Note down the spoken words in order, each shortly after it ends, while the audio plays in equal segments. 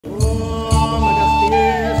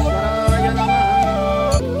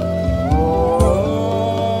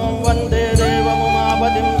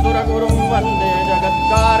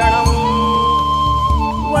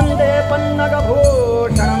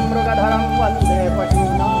पन्नगभूषणं मृगधरं वन्दे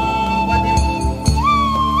पशूनां पतिं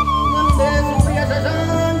वन्दे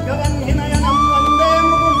सूर्यशशाङ्कवह्निनयनं वन्दे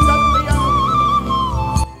मुकुन्दप्रियम्.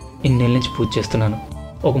 ఇన్నేళ్ళ నుంచి పూజ చేస్తున్నాను.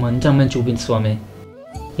 ఒక మంచి అమ్మాయిని చూపించు స్వామి.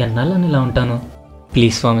 ఎన్నాళ్ళని ఇలా ఉంటాను.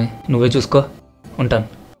 ప్లీజ్ స్వామి, నువ్వే చూసుకో. ఉంటాను.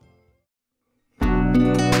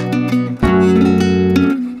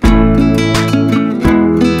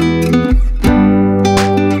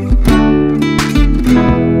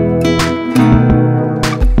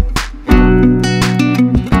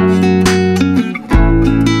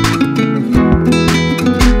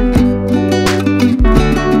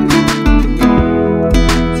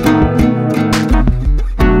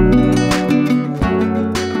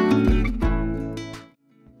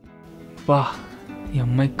 వా, ఈ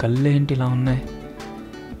అమ్మాయి కళ్ళు ఏంటి ఇలా ఉన్నాయి?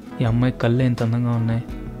 ఈ అమ్మాయి కళ్ళు ఎంత అందంగా ఉన్నాయి.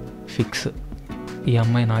 ఫిక్స్, ఈ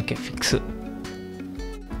అమ్మాయి నాకే ఫిక్స్.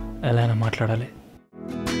 ఎలా అయినా మాట్లాడాలి.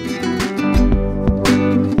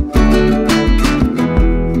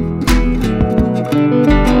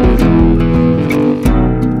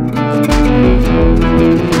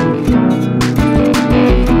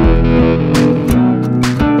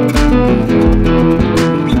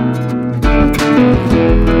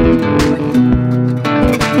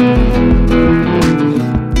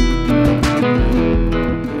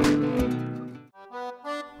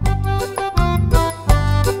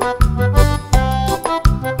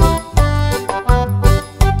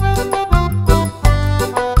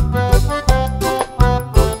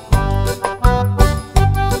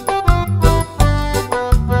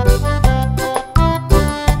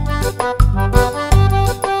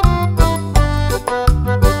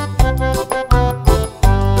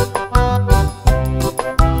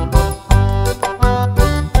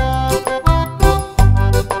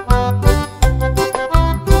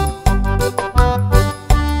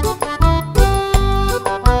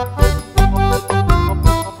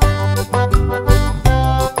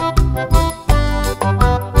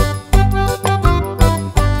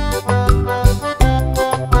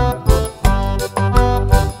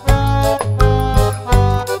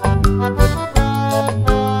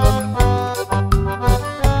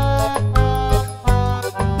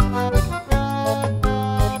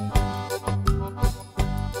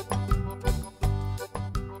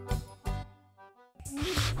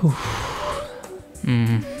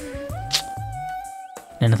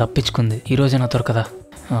 నేను తప్పించుకుంది. ఈరోజే నా దొరకదా?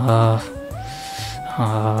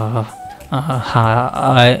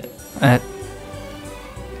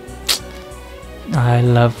 I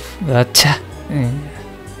love. అచ్చా,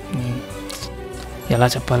 ఎలా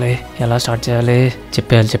చెప్పాలి? ఎలా స్టార్ట్ చేయాలి?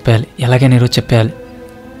 చెప్పేయాలి. ఎలాగైనా ఈరోజు చెప్పేయాలి.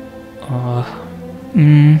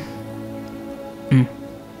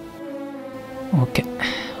 ఓకే.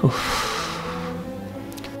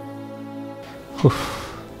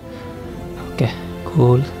 Okay,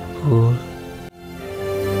 cool.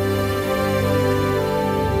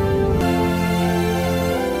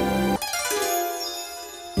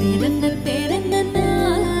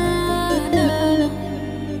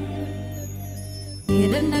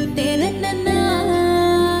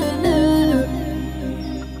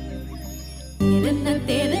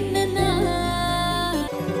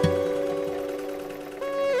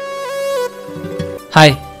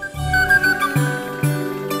 హాయ్,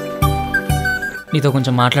 నీతో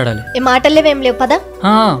కొంచెం మాట్లాడాలి. ఏ మాటలేవేం లేవు, పద.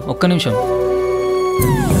 ఒక్క నిమిషం,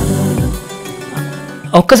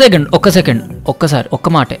 ఒక్క సెకండ్, ఒక్కసారి, ఒక్క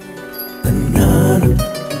మాటే.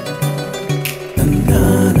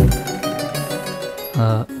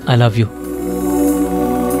 I love you.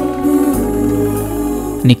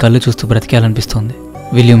 నీ కళ్ళు చూస్తూ బ్రతికేయాలనిపిస్తుంది.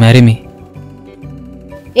 Will you marry me?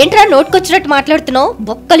 ఏంట్రా నోట్కొచ్చినట్టు మాట్లాడుతున్నావు?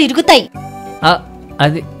 బొక్కలు ఇరుగుతాయి.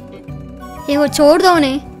 అది ఏవో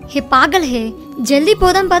చూడదావునే. హే పాగల్ హే, జల్దీ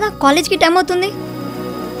పోదాం పదా, కాలేజ్కి టైం అవుతుంది.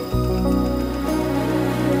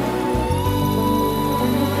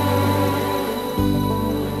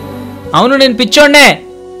 అవును, నేను పిచ్చోడ్నే.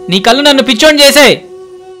 నీ కళ్ళు నన్ను పిచ్చోడ్ని చేసాయి.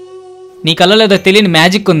 నీ కళ్ళలో ఏదో తెలియని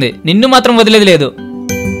మ్యాజిక్ ఉంది. నిన్ను మాత్రం వదిలేదు లేదు.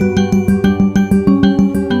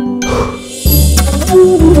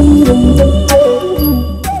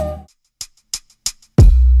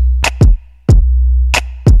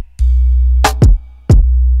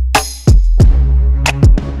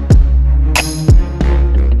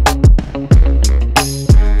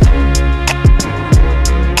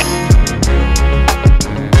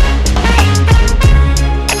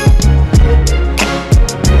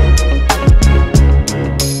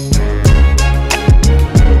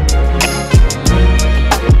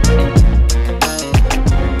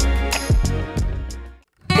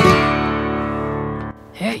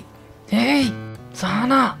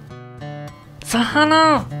 Sahana!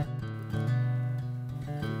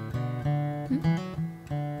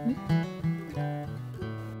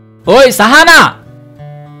 ఓయ్ సహానా,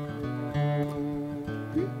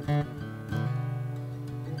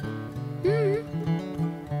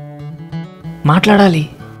 మాట్లాడాలి.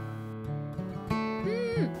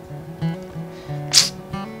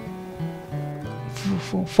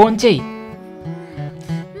 ఫోన్ చెయ్యి.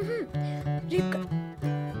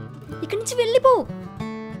 ఇక్కడి నుంచి వెళ్ళిపో.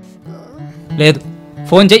 లేదు,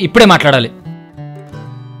 ఫోన్ చేయి, ఇప్పుడే మాట్లాడాలి.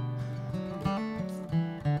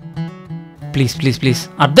 ప్లీజ్ ప్లీజ్ ప్లీజ్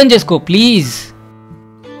అర్థం చేసుకో ప్లీజ్.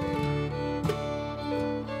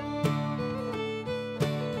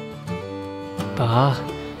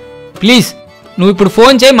 ప్లీజ్ నువ్వు ఇప్పుడు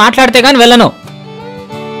ఫోన్ చేయి, మాట్లాడితే కానీ వెళ్ళను.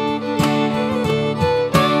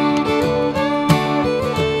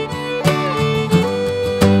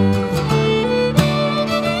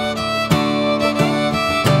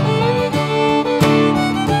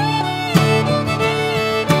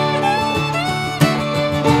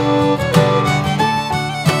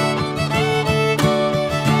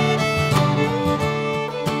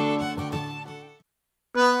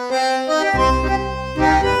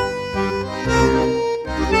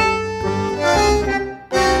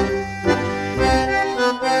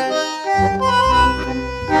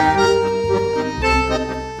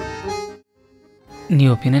 నీ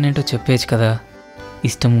ఒపీనియన్ ఏంటో చెప్పేచ్చు కదా,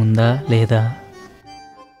 ఇష్టం ఉందా లేదా?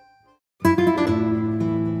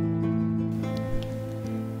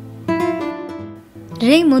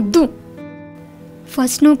 రే మొద్దు,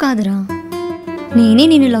 ఫస్ట్ నువ్వు కాదురా, నేనే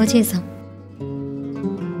నిన్ను లవ్ చేశా.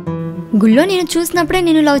 గుళ్ళో నేను చూసినప్పుడే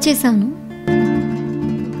నేను లవ్ చేశాను.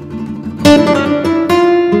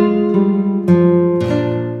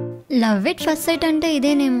 లవ్ ఎట్ ఫస్ట్ సైట్ అంటే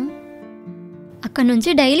ఇదేనేమో. అక్కడ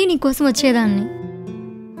నుంచి డైలీ నీ కోసం వచ్చేదాన్ని.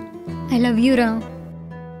 ఐ లవ్ యూ రా.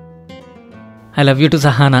 I love you to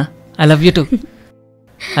Sahana. I love you to.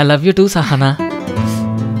 I love you to Sahana.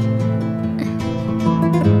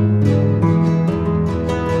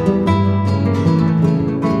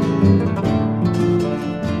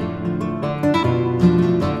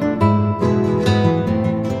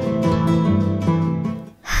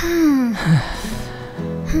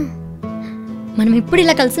 మనం ఇప్పుడు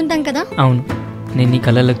ఇలా కలిసి ఉంటాం కదా. అవును, నేను నీ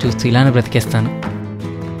కళ్ళలోకి చూస్తూ ఇలానే బ్రతికేస్తాను.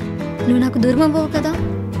 నువ్వు నాకు దూరం అవ్వవు కదా.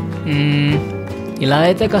 ఇలా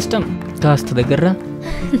అయితే కష్టం, కాస్త దగ్గర్రా.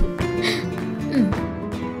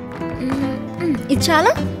 ఇది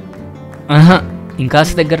చాలా. ఆహా,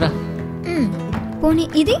 ఇంకాస్త దగ్గర్రా. పోనీ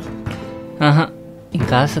ఇది. ఆహా,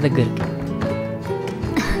 ఇంకాస్త దగ్గరికి.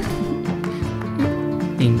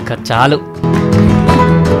 ఇంకా చాలు.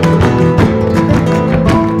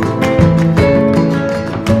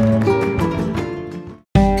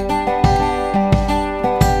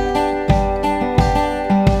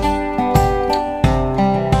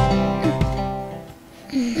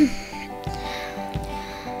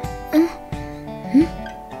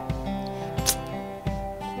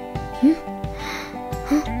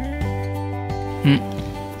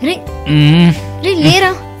 లేరా?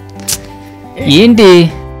 ఏంటి?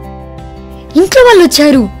 ఇంట్లో వాళ్ళు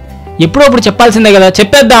వచ్చారు. ఎప్పుడప్పుడు చెప్పాల్సిందే కదా,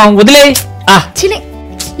 చెప్పేద్దాం, వదిలే.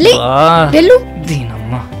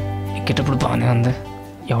 దీనమ్మా, ఎక్కేటప్పుడు బాగానే ఉంది,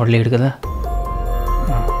 ఎవడు లేడు కదా.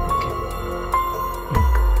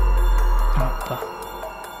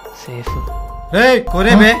 సేఫ్.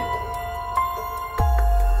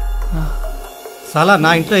 సాలా,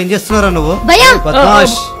 నా ఇంట్లో ఏం చేస్తున్నారా నువ్వు?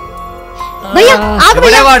 బదమాష్. భయ్యా,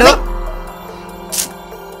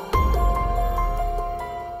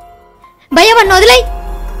 వాడిని వదిలేయ్.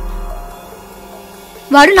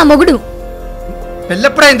 వాడు నా మొగుడు.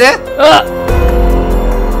 పెళ్ళెప్పుడైందే?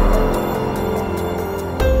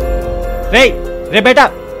 రే బేటా,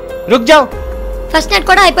 రుక్ జావ్. ఫస్ట్ నైట్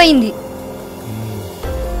కూడా అయిపోయింది,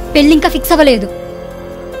 పెళ్ళి ఇంకా ఫిక్స్ అవ్వలేదు.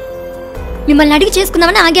 మిమ్మల్ని అడిగి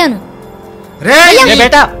చేసుకుందామని ఆగాను. రే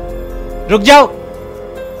బేటా, రుక్ జావ్.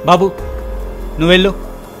 బాబు నువ్వెళ్ళు.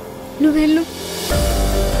 నువ్వెళ్ళు.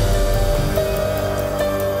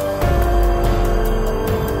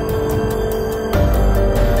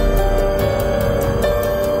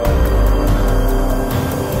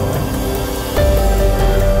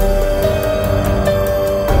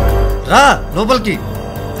 రా లోపలికి.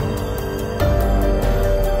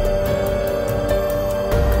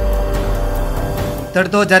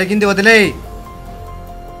 ఇతడితో జరిగింది వదిలేయ్.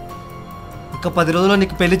 ఇక 10 రోజుల్లో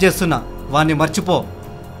నీకు పెళ్లి చేస్తున్నా, వాణ్ణి మర్చిపో.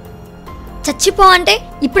 చచ్చిపో అంటే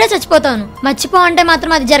ఇప్పుడే చచ్చిపోతాను, మర్చిపో అంటే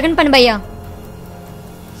మాత్రం అది జరగని పని భయ్యా.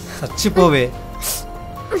 చచ్చిపోవే.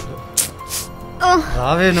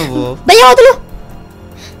 రావే నువ్వు. భయ్యా వదులు.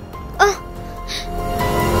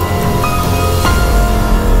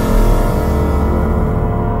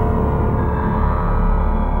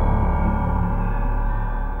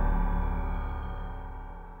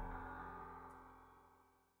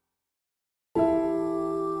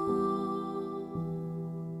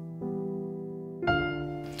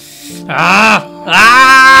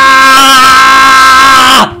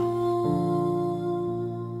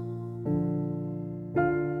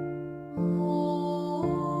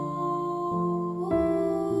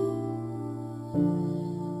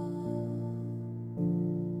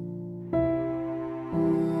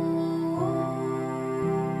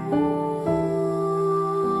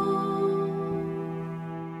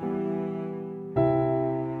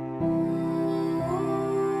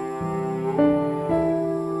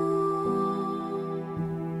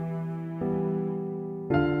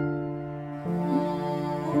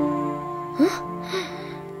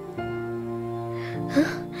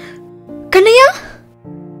 కన్నయ్య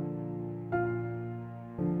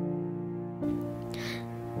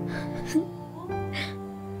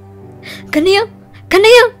కన్నయ్య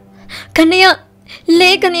కన్నయ్య కన్నయ్య లే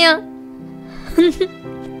కన్నయ్య.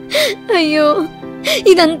 అయ్యో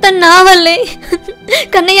ఇదంతా నా వల్లే.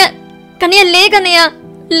 కన్నయ్య కన్నయ్య లే కన్నయ్య,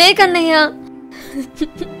 లే కన్నయ్య.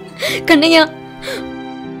 కన్నయ్య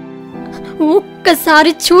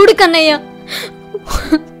ఒక్కసారి చూడు కన్నయ్య,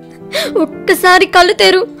 ఒక్కసారి కళ్ళు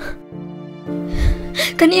తెరు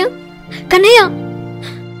కన్నయ్య. కన్నయ్య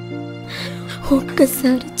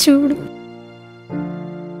ఒక్కసారి చూడు.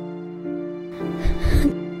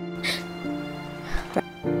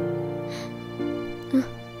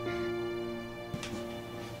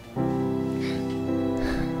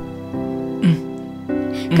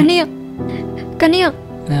 కన్నయ్య కన్నయ్య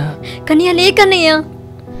కన్నయ్య లే కన్నయ్య.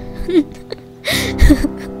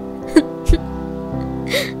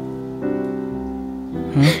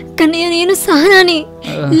 కన్నయ్య నేను సహనాని,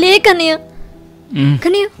 లే కన్నయ్య.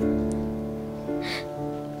 కన్నయ్య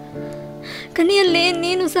కన్నయ్య లే,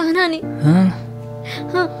 నేను సహనాని.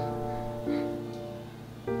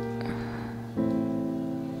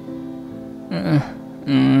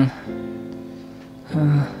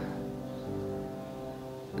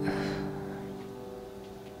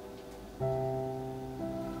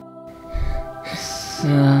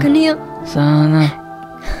 కన్నయ్య సహనా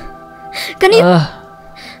కన్నయ్య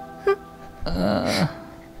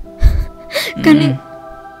కన్నయ్య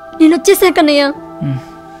నేను వచ్చేసా కన్నయ్య.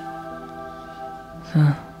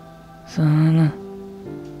 సహనా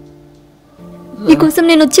నీకోసం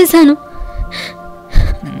నేను వచ్చేసాను.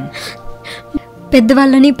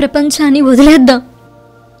 పెద్దవాళ్ళని ప్రపంచాన్ని వదిలేద్దాం,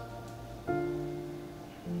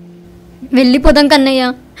 వెళ్ళిపోదాం కన్నయ్య.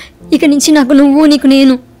 ఇక నుంచి నాకు నువ్వు, నీకు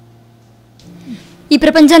నేను. ఈ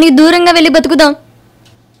ప్రపంచానికి దూరంగా వెళ్ళి బతుకుదాం.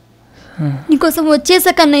 నీకోసం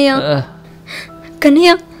వచ్చేసా కన్నయ్య.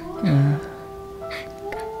 కన్నయ్య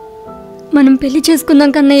మనం పెళ్లి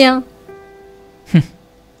చేసుకుందాం కన్నయ్య.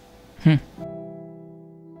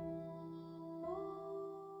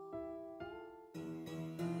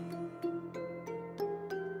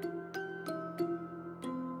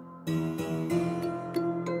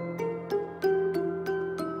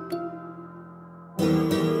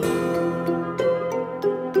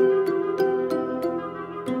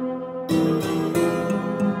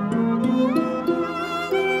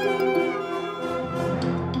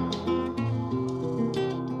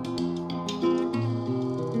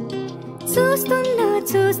 చూస్తున్నా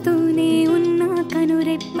చూస్తూనే ఉన్నా,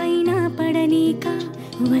 కనురెప్పైన పడనీక.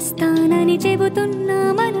 వస్తానని చెబుతున్నా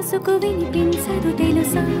మనసుకు వినిపించదు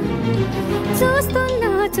తెలుసా.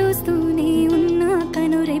 చూస్తున్నా చూస్తూనే ఉన్నా,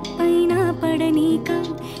 కనురెప్పైన పడనీక.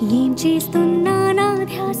 ఏం చేస్తున్నా నా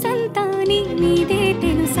ధ్యాసంతా నీ మీదే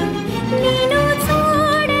తెలుసా. నేను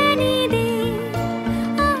చూడనిదే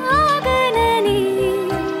ఆగనని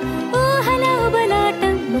ఊహల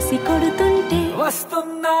బలాటం ముసి కొడుతుంటే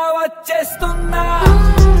వస్తున్నా వచ్చేస్తున్నా,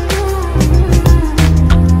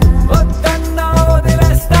 వద్దన్నా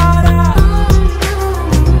వదిలేస్తారా.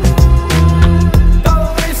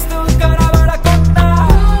 కవ్విస్తూ కనబడకుండా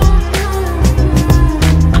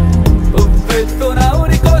ఉవ్వెత్తున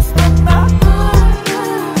ఉరికొస్తున్నా.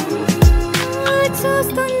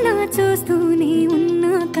 చూస్తున్నా చూస్తూనే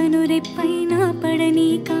ఉన్నా, కనురెప్పైన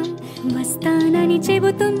పడనీక. వస్తానని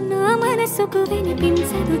చెబుతున్నా మనసుకు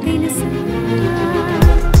వినిపించదు తెలుసా.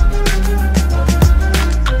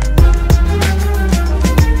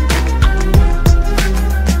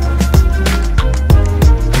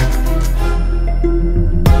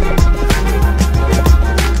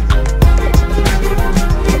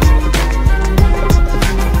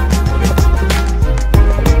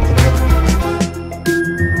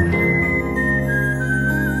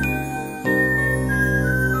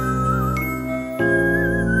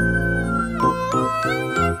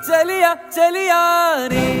 చలియా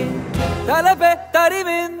చలియాని తలపే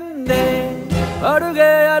తరిమిందే, అడుగే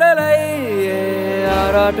అరలయ్యే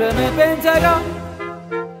ఆరాటమే పెంచగా.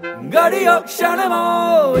 గడియో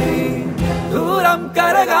క్షణమోయి దూరం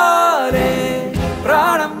కరగాలే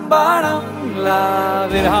ప్రాణం బాణంలా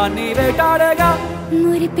విరహాన్ని వేటాడగా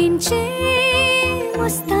మురిపించే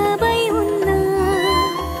ముస్తాబై ఉన్నా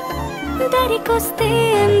దరికొస్తే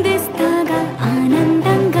అందిస్తాగా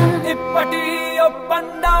ఆనందంగా ఇప్పటి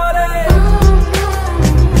ఒప్పందాలే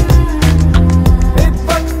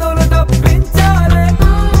ఇబ్బందులు తప్పించాలే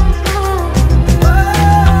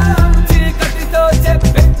చీకటితో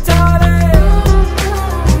చెప్పించాలే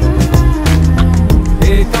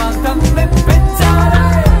ఏకాంతం మెప్పించాలే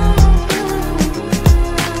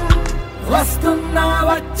వస్తున్నా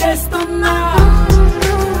వచ్చేస్తున్నా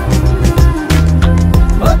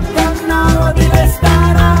వద్దన్నా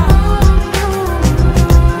వదిలేస్తానా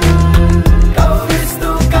కవ్విస్తూ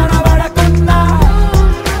కనబడకున్నా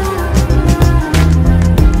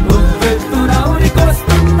ఉవ్వెత్తున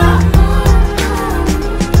ఉరికొస్తున్నా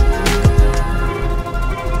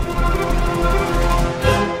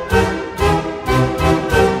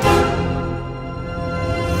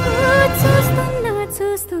చూస్తున్నా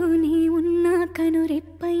చూస్తూనే ఉన్నా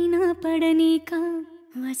కనురెప్పైన పడనీక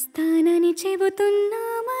వస్తానని చెబుతున్నా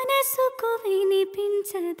మనసుకు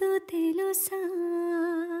వినిపించదు తెలుసా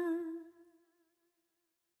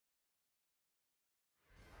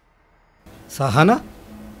సహనా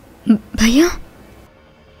భయ్యా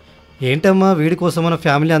ఏంటమ్మా వీడి కోసం మన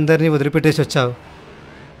ఫ్యామిలీ అందరినీ వదిలిపెట్టేసి వచ్చావు.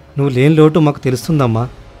 నువ్వు లేని లోటు మాకు తెలుస్తుందమ్మా.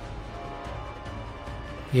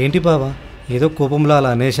 ఏంటి బావా, ఏదో కోపంలో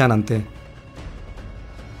అలా అనేశానంతే.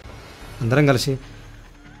 అందరం కలిసి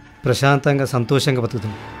ప్రశాంతంగా సంతోషంగా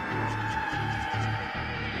బతుకుతాం.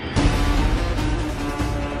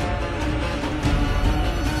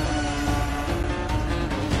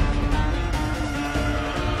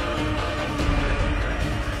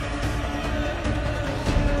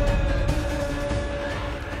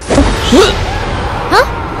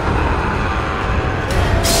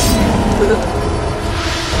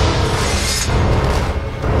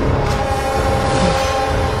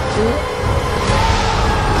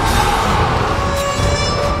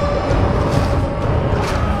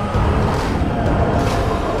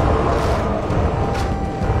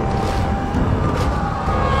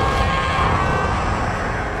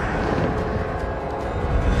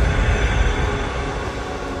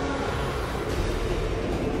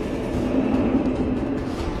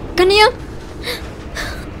 కన్నయ్య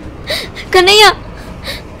కన్నయ్య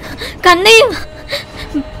కన్నయ్య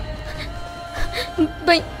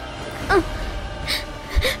బై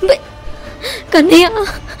బై కన్నయ్య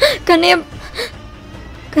కన్నయ్య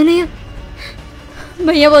కన్నయ్య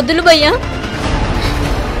భయ్యా వద్దులు భయ్యా.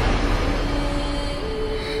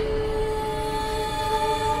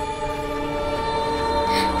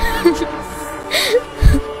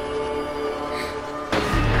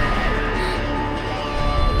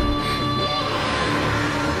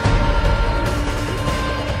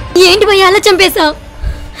 ఏంటి భయ్యా అలా చంపేశావు?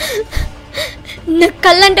 నా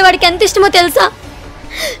కళ్ళంటే వాడికి ఎంత ఇష్టమో తెలుసా?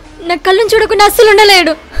 నా కళ్ళను చూడకుండా అస్సలు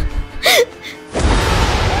ఉండలేడు.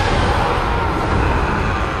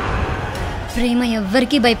 ప్రేమ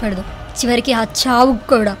ఎవ్వరికీ భయపడదు, చివరికి ఆ చావుకు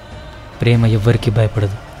కూడా. ప్రేమ ఎవ్వరికి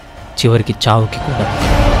భయపడదు, చివరికి చావుకి కూడా.